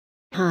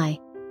Hi.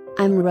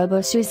 I'm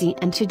robo-Suzie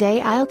and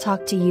today I'll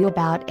talk to you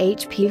about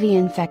HPV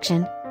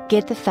infection.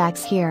 Get the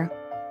facts here.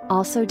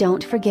 Also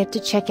don't forget to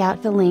check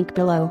out the link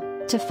below,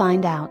 to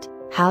find out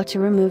how to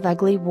remove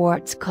ugly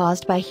warts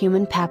caused by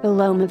human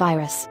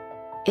papillomavirus.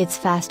 It's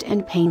fast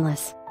and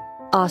painless.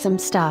 Awesome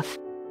stuff.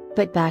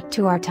 But back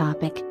to our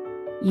topic.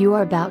 You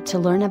are about to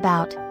learn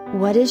about,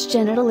 what is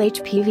genital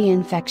HPV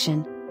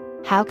infection?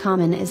 How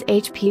common is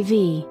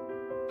HPV?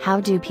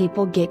 How do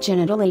people get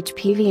genital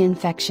HPV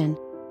infection?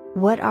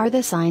 What are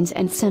the signs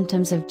and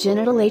symptoms of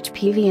genital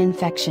HPV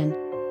infection?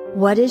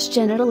 What is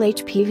genital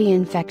HPV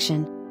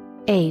infection?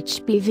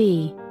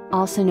 HPV,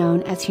 also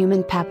known as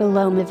human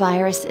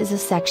papillomavirus, is a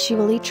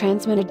sexually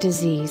transmitted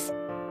disease.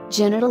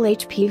 Genital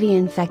HPV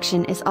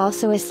infection is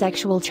also a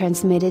sexual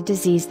transmitted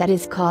disease that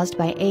is caused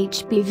by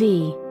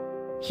HPV.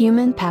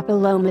 Human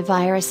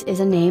papillomavirus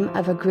is a name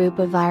of a group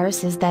of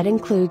viruses that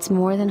includes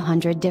more than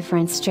 100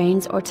 different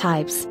strains or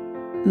types.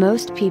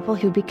 Most people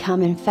who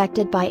become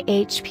infected by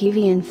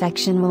HPV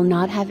infection will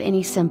not have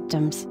any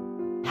symptoms.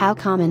 How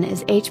common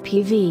is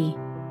HPV?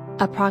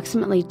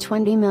 Approximately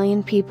 20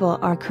 million people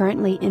are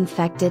currently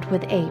infected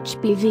with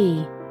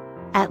HPV.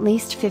 At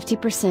least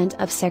 50%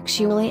 of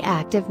sexually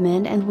active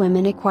men and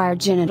women acquire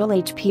genital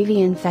HPV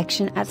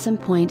infection at some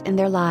point in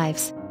their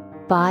lives.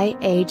 By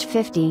age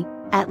 50,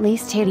 at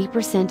least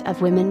 80%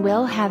 of women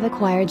will have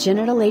acquired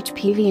genital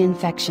HPV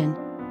infection.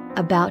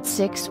 About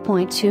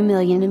 6.2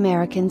 million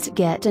Americans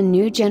get a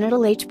new genital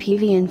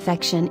HPV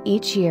infection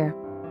each year.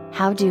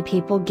 How do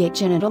people get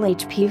genital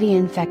HPV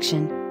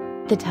infection?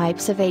 The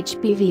types of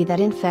HPV that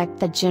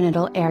infect the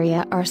genital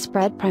area are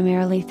spread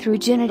primarily through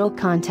genital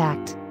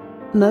contact.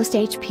 Most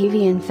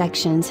HPV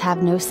infections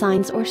have no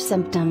signs or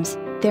symptoms,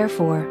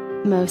 therefore,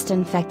 most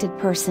infected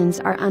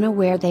persons are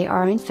unaware they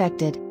are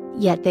infected,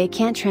 yet they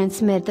can't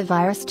transmit the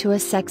virus to a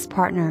sex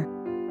partner.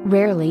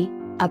 Rarely,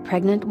 a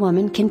pregnant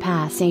woman can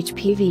pass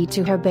HPV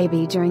to her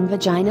baby during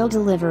vaginal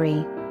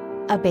delivery.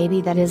 A baby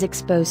that is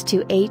exposed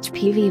to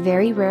HPV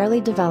very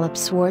rarely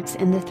develops warts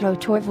in the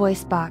throat or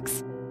voice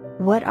box.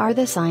 What are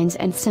the signs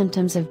and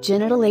symptoms of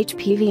genital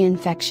HPV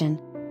infection?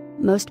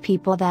 Most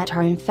people that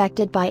are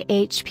infected by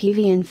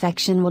HPV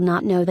infection will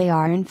not know they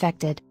are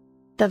infected.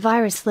 The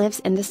virus lives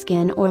in the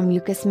skin or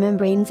mucous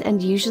membranes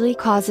and usually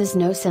causes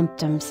no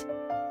symptoms.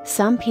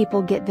 Some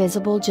people get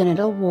visible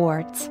genital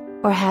warts,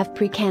 or have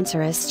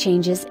precancerous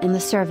changes in the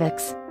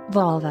cervix,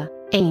 vulva,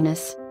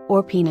 anus,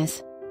 or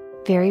penis.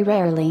 Very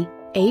rarely,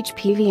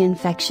 HPV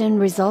infection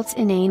results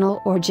in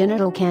anal or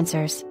genital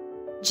cancers.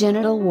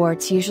 Genital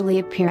warts usually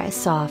appear as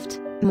soft,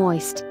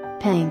 moist,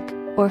 pink,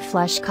 or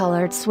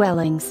flesh-colored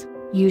swellings,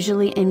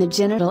 usually in the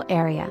genital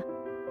area.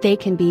 They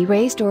can be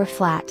raised or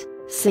flat,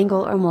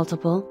 single or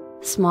multiple,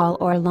 small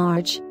or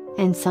large,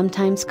 and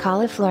sometimes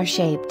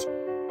cauliflower-shaped.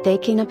 They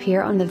can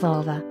appear on the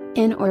vulva,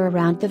 in or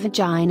around the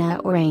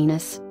vagina or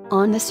anus,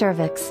 on the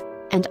cervix,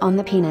 and on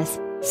the penis,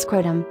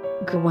 scrotum,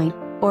 groin,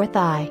 or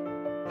thigh.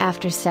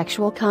 After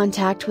sexual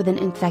contact with an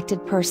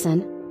infected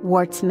person,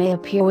 warts may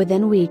appear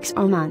within weeks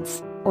or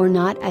months, or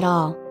not at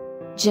all.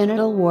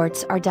 Genital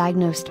warts are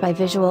diagnosed by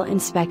visual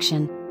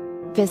inspection.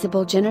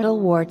 Visible genital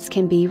warts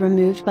can be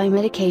removed by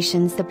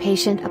medications the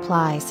patient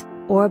applies,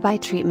 or by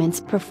treatments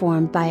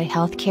performed by a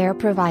healthcare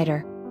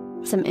provider.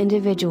 Some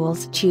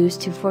individuals choose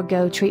to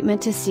forego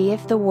treatment to see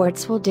if the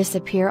warts will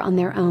disappear on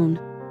their own.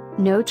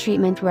 No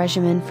treatment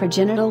regimen for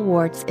genital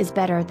warts is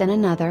better than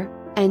another,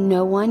 and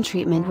no one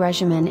treatment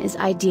regimen is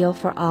ideal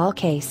for all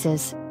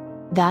cases.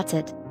 That's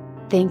it.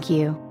 Thank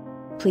you.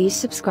 Please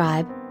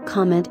subscribe,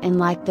 comment and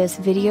like this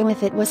video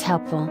if it was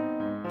helpful.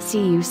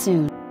 See you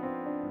soon.